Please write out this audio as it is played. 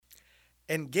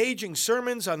engaging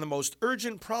sermons on the most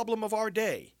urgent problem of our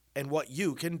day and what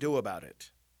you can do about it.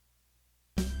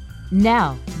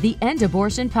 Now, the End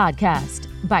Abortion Podcast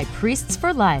by Priests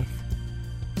for Life.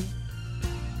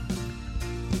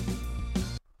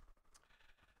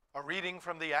 A reading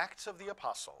from the Acts of the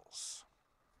Apostles.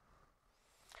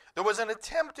 There was an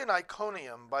attempt in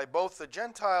Iconium by both the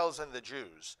Gentiles and the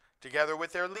Jews, together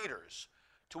with their leaders,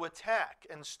 to attack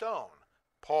and stone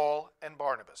Paul and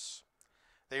Barnabas.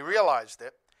 They realized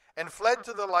it and fled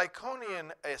to the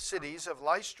Lycaonian cities of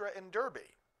Lystra and Derbe,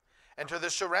 and to the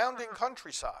surrounding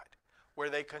countryside, where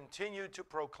they continued to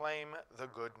proclaim the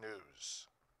good news.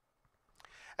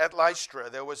 At Lystra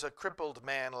there was a crippled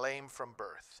man lame from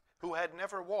birth, who had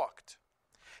never walked.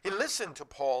 He listened to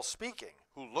Paul speaking,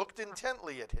 who looked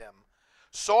intently at him,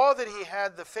 saw that he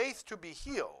had the faith to be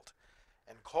healed,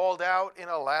 and called out in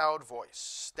a loud voice,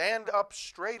 "Stand up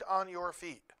straight on your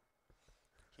feet."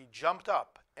 He jumped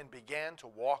up and began to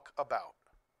walk about.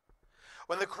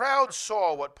 When the crowd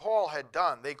saw what Paul had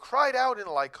done, they cried out in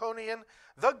Lycaonian,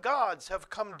 "The gods have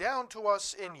come down to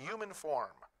us in human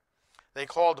form." They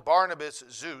called Barnabas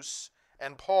Zeus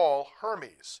and Paul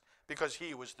Hermes, because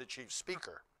he was the chief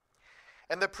speaker.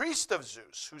 And the priest of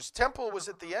Zeus, whose temple was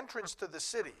at the entrance to the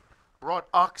city, brought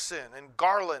oxen and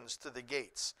garlands to the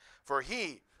gates, for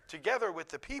he, together with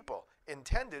the people,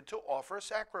 intended to offer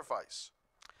sacrifice.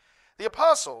 The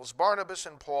apostles, Barnabas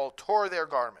and Paul, tore their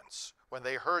garments when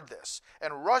they heard this,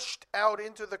 and rushed out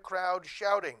into the crowd,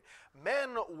 shouting,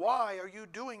 "Men, why are you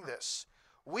doing this?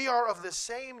 We are of the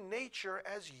same nature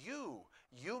as you,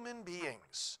 human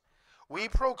beings. We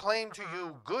proclaim to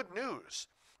you good news,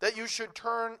 that you should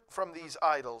turn from these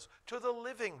idols to the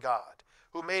living God,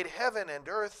 who made heaven and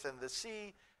earth and the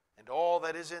sea and all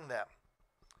that is in them.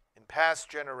 In past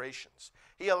generations,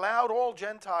 he allowed all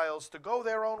Gentiles to go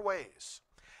their own ways.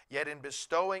 Yet in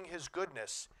bestowing his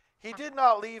goodness, he did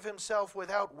not leave himself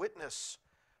without witness,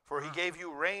 for he gave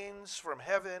you rains from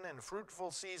heaven and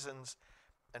fruitful seasons,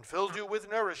 and filled you with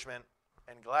nourishment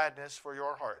and gladness for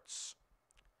your hearts."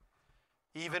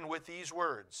 Even with these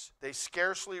words, they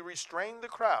scarcely restrained the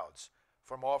crowds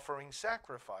from offering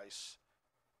sacrifice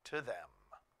to them.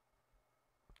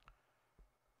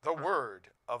 The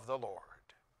word of the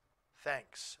Lord.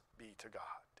 Thanks be to God.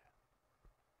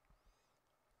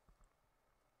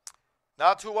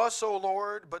 Not to us, O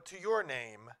Lord, but to your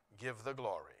name give the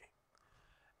glory.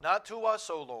 Not to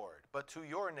us, O Lord, but to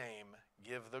your name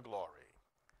give the glory.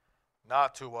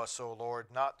 Not to us, O Lord,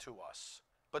 not to us,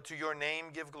 but to your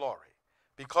name give glory.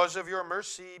 Because of your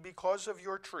mercy, because of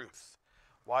your truth,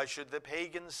 why should the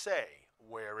pagans say,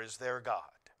 "Where is their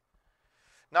God?"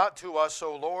 Not to us,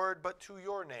 O Lord, but to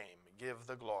your name give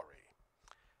the glory.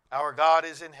 Our God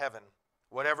is in heaven.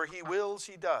 Whatever he wills,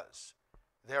 he does.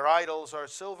 Their idols are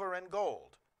silver and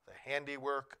gold, the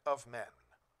handiwork of men.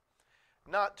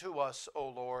 Not to us, O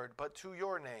Lord, but to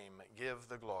your name give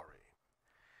the glory.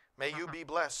 May you be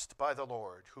blessed by the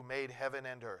Lord, who made heaven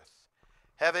and earth.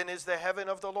 Heaven is the heaven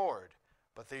of the Lord,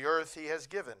 but the earth he has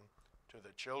given to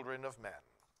the children of men.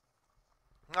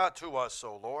 Not to us,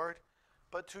 O Lord,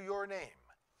 but to your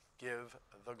name give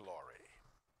the glory.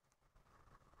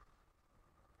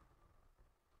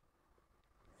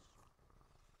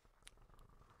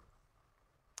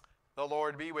 The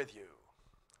Lord be with you.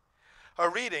 A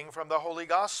reading from the Holy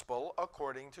Gospel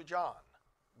according to John.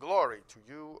 Glory to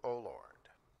you, O Lord.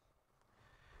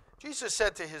 Jesus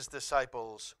said to his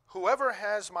disciples, "Whoever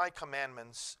has my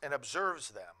commandments and observes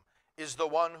them is the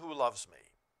one who loves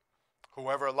me.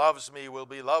 Whoever loves me will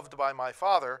be loved by my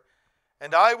Father,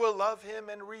 and I will love him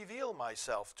and reveal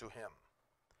myself to him."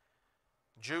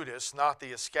 Judas, not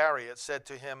the Iscariot, said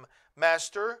to him,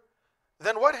 "Master,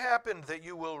 then what happened that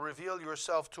you will reveal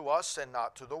yourself to us and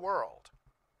not to the world?"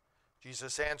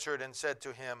 Jesus answered and said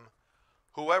to him,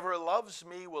 "Whoever loves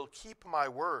me will keep my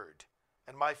word,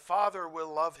 and my Father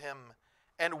will love him,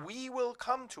 and we will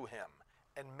come to him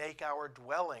and make our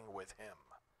dwelling with him.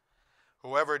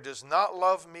 Whoever does not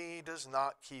love me does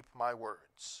not keep my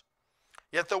words.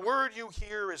 Yet the word you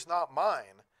hear is not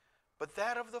mine, but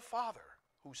that of the Father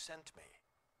who sent me.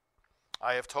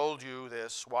 I have told you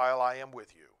this while I am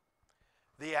with you.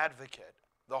 The Advocate,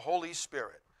 the Holy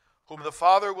Spirit, whom the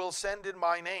Father will send in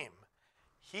my name,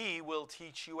 he will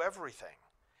teach you everything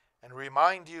and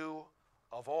remind you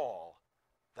of all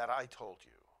that I told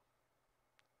you."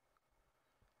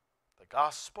 The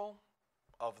Gospel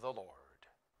of the Lord.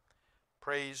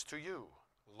 Praise to you,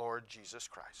 Lord Jesus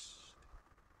Christ.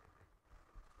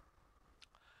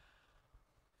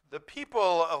 The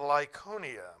people of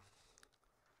Lycaonia,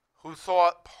 who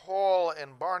thought Paul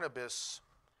and Barnabas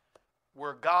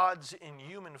were gods in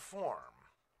human form,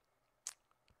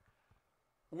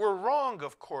 were wrong,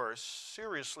 of course,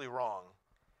 seriously wrong.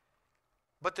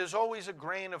 But there's always a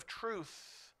grain of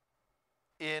truth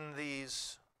in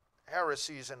these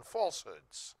heresies and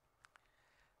falsehoods.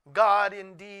 God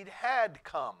indeed had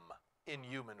come in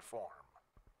human form.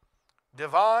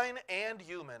 Divine and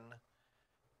human,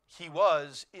 he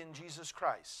was in Jesus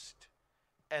Christ.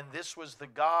 And this was the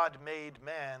God-made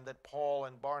man that Paul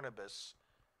and Barnabas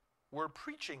were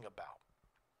preaching about.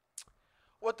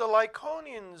 What the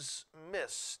Lycaonians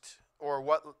missed, or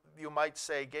what you might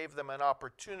say gave them an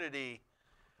opportunity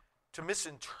to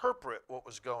misinterpret what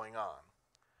was going on,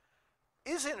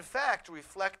 is in fact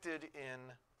reflected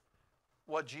in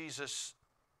what Jesus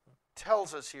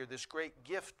tells us here, this great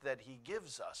gift that he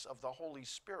gives us of the Holy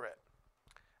Spirit.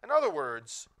 In other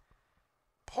words,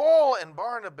 Paul and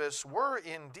Barnabas were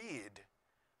indeed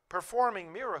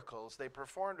performing miracles. They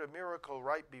performed a miracle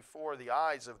right before the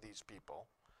eyes of these people,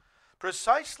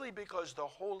 precisely because the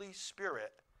Holy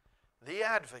Spirit, the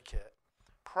advocate,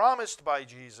 promised by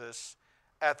Jesus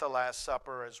at the Last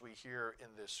Supper, as we hear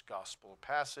in this gospel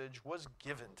passage, was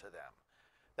given to them.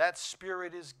 That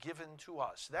Spirit is given to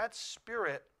us. That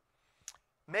Spirit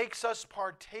makes us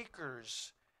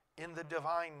partakers in the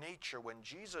divine nature. When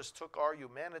Jesus took our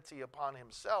humanity upon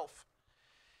himself,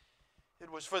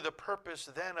 it was for the purpose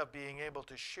then of being able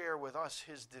to share with us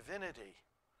his divinity.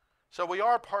 So we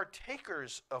are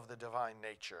partakers of the divine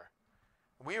nature.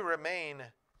 We remain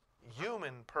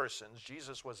human persons.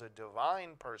 Jesus was a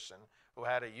divine person who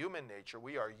had a human nature.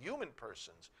 We are human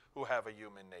persons who have a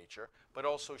human nature, but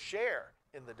also share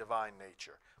in the divine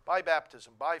nature by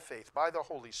baptism, by faith, by the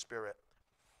Holy Spirit.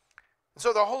 And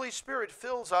so the Holy Spirit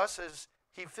fills us as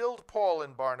he filled Paul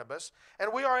and Barnabas,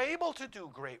 and we are able to do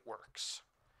great works.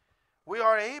 We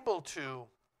are able to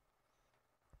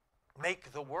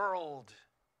make the world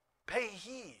pay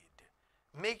heed,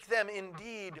 make them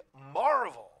indeed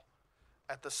marvel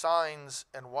at the signs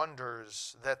and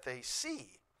wonders that they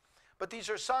see. But these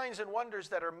are signs and wonders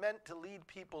that are meant to lead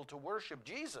people to worship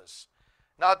Jesus,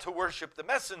 not to worship the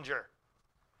messenger.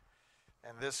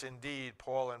 And this indeed,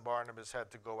 Paul and Barnabas had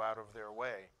to go out of their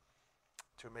way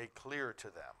to make clear to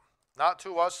them. Not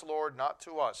to us, Lord, not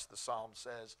to us, the psalm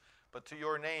says, but to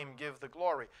your name give the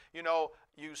glory. You know,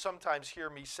 you sometimes hear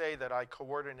me say that I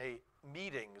coordinate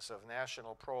meetings of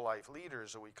national pro-life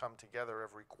leaders, and we come together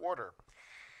every quarter.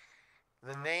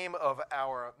 The name of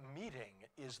our meeting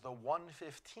is the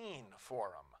 115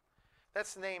 Forum.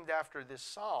 That's named after this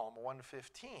Psalm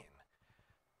 115,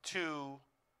 to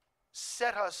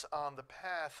set us on the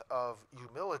path of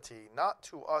humility. Not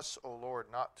to us, O Lord,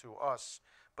 not to us,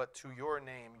 but to your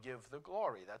name give the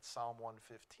glory. That's Psalm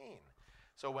 115.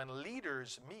 So when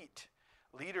leaders meet,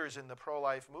 leaders in the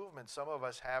pro-life movement, some of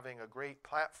us having a great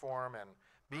platform and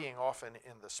being often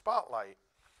in the spotlight,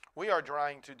 we are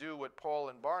trying to do what Paul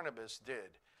and Barnabas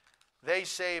did. They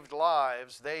saved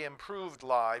lives, they improved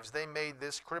lives, they made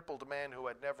this crippled man who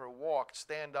had never walked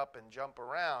stand up and jump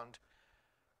around.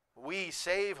 We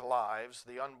save lives,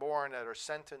 the unborn that are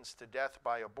sentenced to death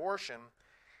by abortion,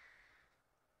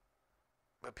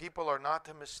 but people are not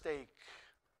to mistake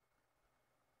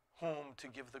whom to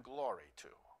give the glory to.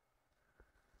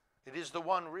 It is the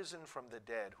one risen from the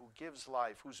dead who gives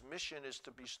life, whose mission is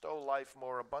to bestow life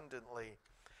more abundantly,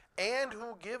 and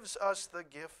who gives us the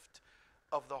gift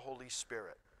of the Holy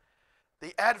Spirit,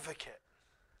 the advocate,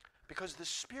 because the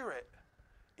Spirit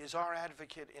is our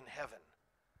advocate in heaven,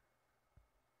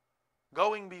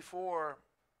 going before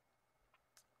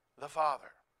the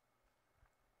Father,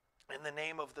 in the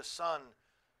name of the Son,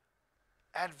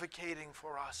 advocating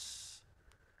for us,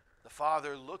 the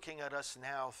Father looking at us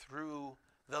now through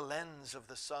the lens of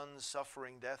the Son's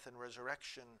suffering, death, and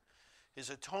resurrection, his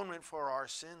atonement for our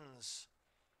sins,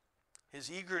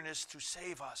 his eagerness to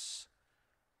save us,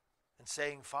 and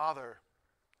saying, Father,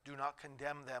 do not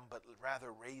condemn them, but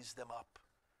rather raise them up,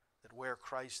 that where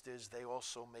Christ is, they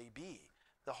also may be.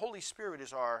 The Holy Spirit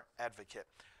is our advocate,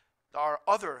 our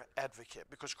other advocate,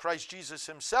 because Christ Jesus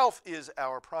himself is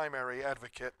our primary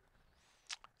advocate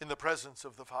in the presence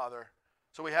of the Father.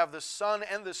 So we have the Son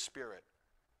and the Spirit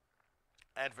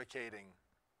advocating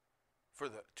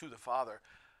to the Father.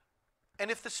 And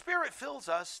if the Spirit fills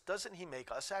us, doesn't he make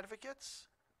us advocates?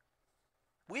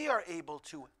 We are able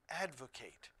to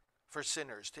advocate for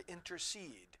sinners, to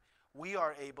intercede. We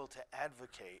are able to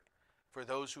advocate for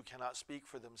those who cannot speak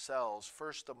for themselves,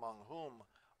 first among whom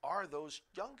are those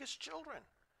youngest children,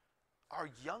 our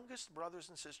youngest brothers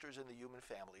and sisters in the human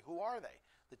family. Who are they?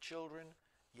 The children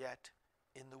yet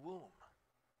in the womb.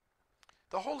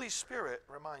 The Holy Spirit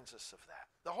reminds us of that.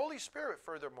 The Holy Spirit,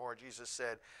 furthermore, Jesus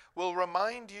said, will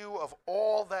remind you of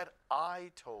all that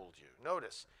I told you.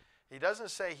 Notice, he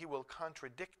doesn't say he will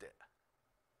contradict it.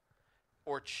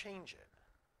 or change it.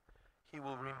 He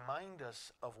will remind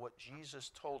us of what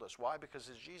Jesus told us. Why? Because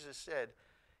as Jesus said,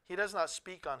 he does not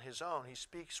speak on his own. He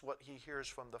speaks what he hears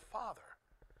from the Father.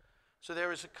 So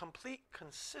there is a complete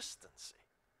consistency,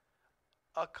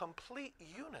 a complete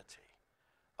unity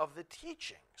of the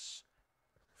teachings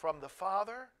from the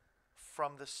Father,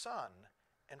 from the Son,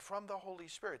 and from the Holy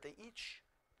Spirit. They each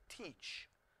teach,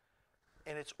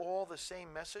 and it's all the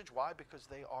same message. Why? Because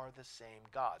they are the same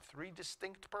God. Three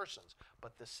distinct persons,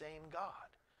 but the same God.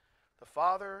 The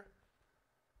Father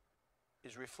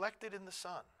is reflected in the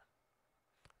Son.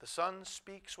 The Son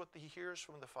speaks what he hears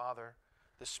from the Father.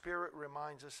 The Spirit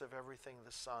reminds us of everything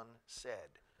the Son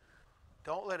said.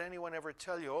 Don't let anyone ever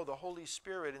tell you, oh, the Holy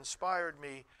Spirit inspired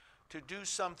me to do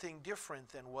something different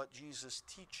than what Jesus'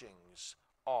 teachings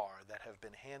are that have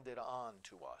been handed on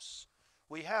to us.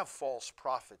 We have false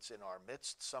prophets in our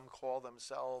midst. Some call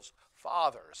themselves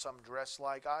Father. Some dress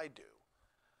like I do.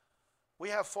 We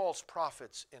have false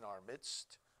prophets in our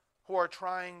midst who are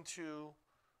trying to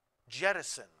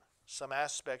jettison some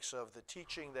aspects of the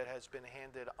teaching that has been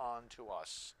handed on to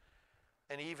us,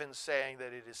 and even saying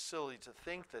that it is silly to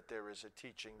think that there is a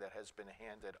teaching that has been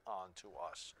handed on to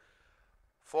us.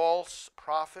 False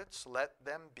prophets, let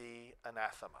them be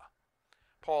anathema.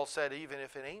 Paul said, even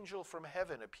if an angel from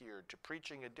heaven appeared to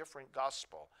preaching a different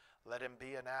gospel, let him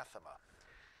be anathema.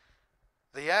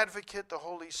 The advocate, the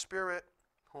Holy Spirit,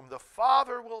 whom the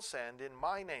Father will send in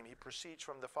my name, he proceeds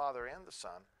from the Father and the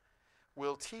Son,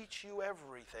 will teach you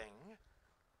everything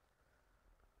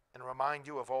and remind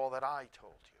you of all that I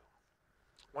told you.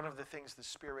 One of the things the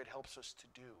Spirit helps us to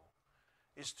do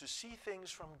is to see things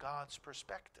from God's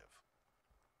perspective,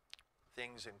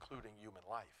 things including human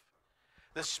life.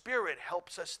 The Spirit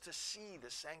helps us to see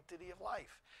the sanctity of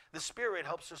life. The Spirit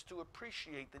helps us to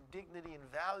appreciate the dignity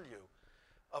and value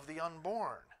of the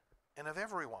unborn and of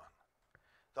everyone.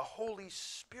 The Holy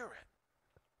Spirit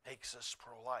makes us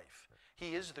pro-life.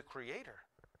 He is the Creator.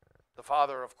 The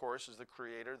Father, of course, is the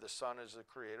Creator. The Son is the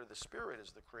Creator. The Spirit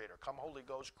is the Creator. Come, Holy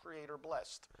Ghost, Creator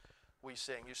blessed, we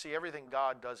sing. You see, everything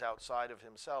God does outside of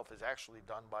himself is actually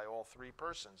done by all three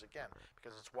persons, again,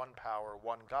 because it's one power,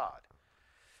 one God.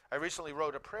 I recently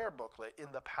wrote a prayer booklet,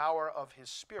 In the Power of His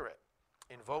Spirit,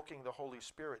 invoking the Holy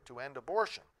Spirit to end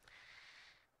abortion.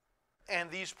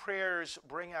 And these prayers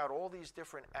bring out all these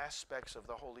different aspects of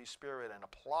the Holy Spirit and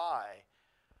apply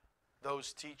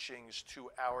those teachings to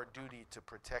our duty to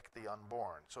protect the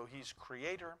unborn. So he's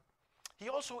Creator. He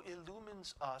also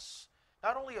illumines us,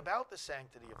 not only about the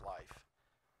sanctity of life,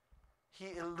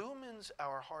 he illumines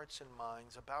our hearts and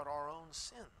minds about our own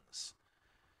sins.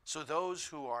 So those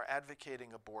who are advocating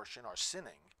abortion are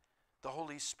sinning. The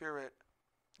Holy Spirit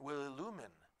will illumine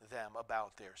them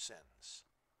about their sins.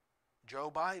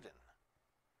 Joe Biden,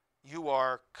 you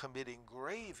are committing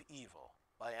grave evil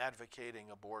by advocating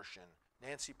abortion.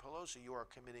 Nancy Pelosi, you are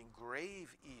committing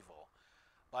grave evil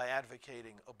by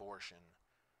advocating abortion.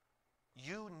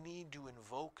 You need to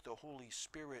invoke the Holy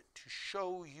Spirit to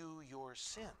show you your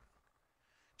sin,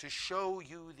 to show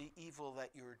you the evil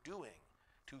that you're doing,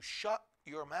 to shut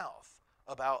your mouth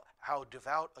about how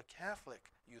devout a Catholic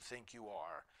you think you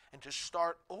are, and to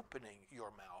start opening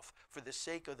your mouth for the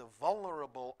sake of the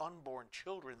vulnerable unborn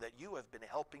children that you have been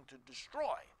helping to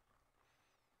destroy.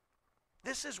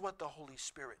 This is what the Holy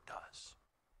Spirit does.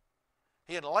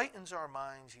 He enlightens our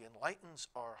minds, he enlightens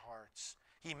our hearts.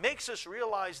 He makes us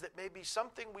realize that maybe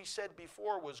something we said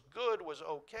before was good, was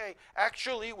okay,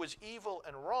 actually was evil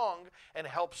and wrong, and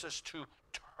helps us to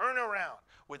turn around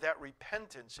with that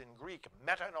repentance in Greek,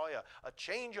 metanoia, a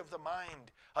change of the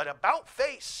mind, an about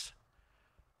face.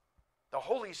 The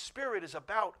Holy Spirit is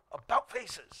about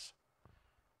faces.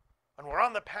 When we're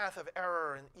on the path of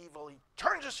error and evil, he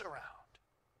turns us around.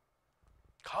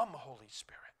 Come, Holy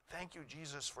Spirit. Thank you,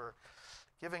 Jesus, for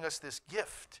giving us this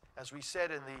gift, as we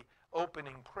said in the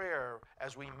opening prayer,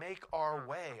 as we make our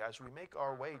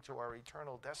way to our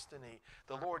eternal destiny.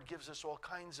 The Lord gives us all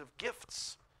kinds of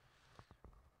gifts.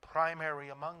 Primary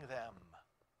among them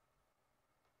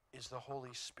is the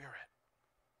Holy Spirit.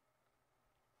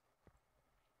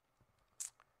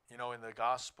 You know, in the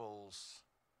Gospels,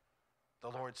 the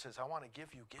Lord says, I want to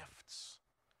give you gifts.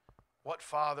 What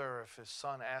father, if his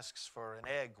son asks for an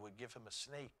egg, would give him a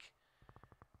snake?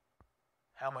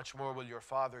 How much more will your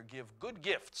Father give good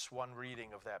gifts, one reading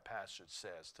of that passage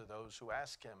says, to those who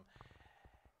ask him.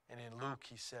 And in Luke,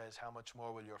 he says, how much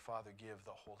more will your Father give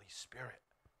the Holy Spirit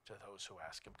to those who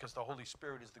ask him? Because the Holy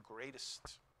Spirit is the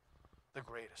greatest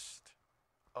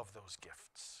of those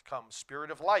gifts. Come, Spirit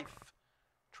of life,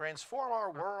 transform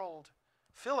our world,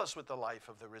 fill us with the life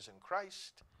of the risen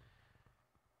Christ,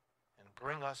 and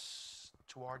bring us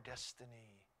to our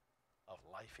destiny of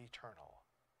life eternal.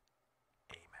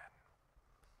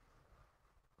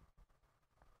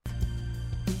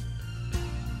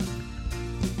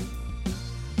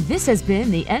 This has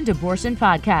been the End Abortion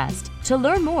Podcast. To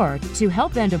learn more, to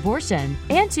help end abortion,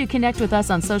 and to connect with us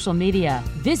on social media,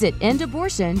 visit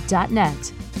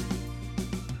endabortion.net.